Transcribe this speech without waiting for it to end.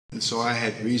And so I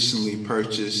had recently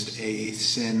purchased a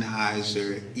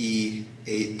Sennheiser E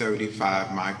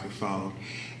 835 microphone,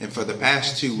 and for the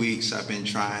past 2 weeks I've been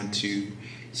trying to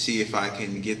see if I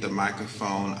can get the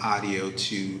microphone audio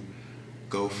to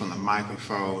go from the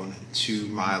microphone to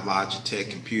my Logitech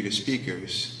computer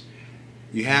speakers.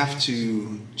 You have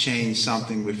to change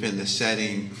something within the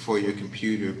setting for your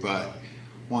computer, but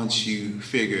once you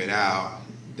figure it out,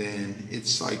 then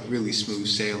it's like really smooth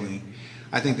sailing.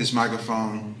 I think this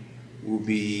microphone will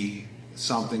be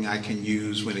something I can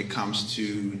use when it comes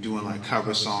to doing like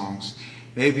cover songs.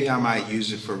 Maybe I might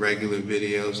use it for regular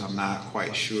videos, I'm not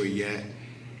quite sure yet.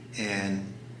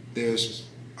 And there's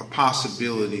a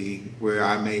possibility where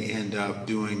I may end up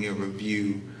doing a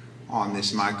review on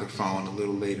this microphone a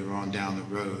little later on down the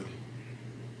road.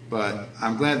 But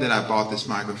I'm glad that I bought this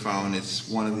microphone. It's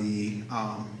one of the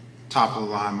top of the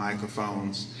line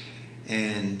microphones,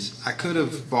 and I could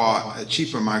have bought a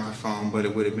cheaper microphone, but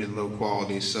it would have been low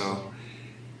quality. So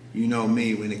you know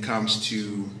me, when it comes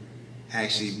to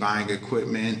actually buying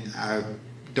equipment, I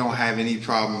don't have any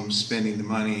problem spending the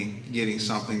money getting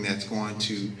something that's going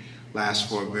to last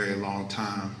for a very long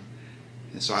time.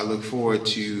 And so I look forward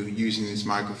to using this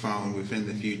microphone within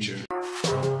the future.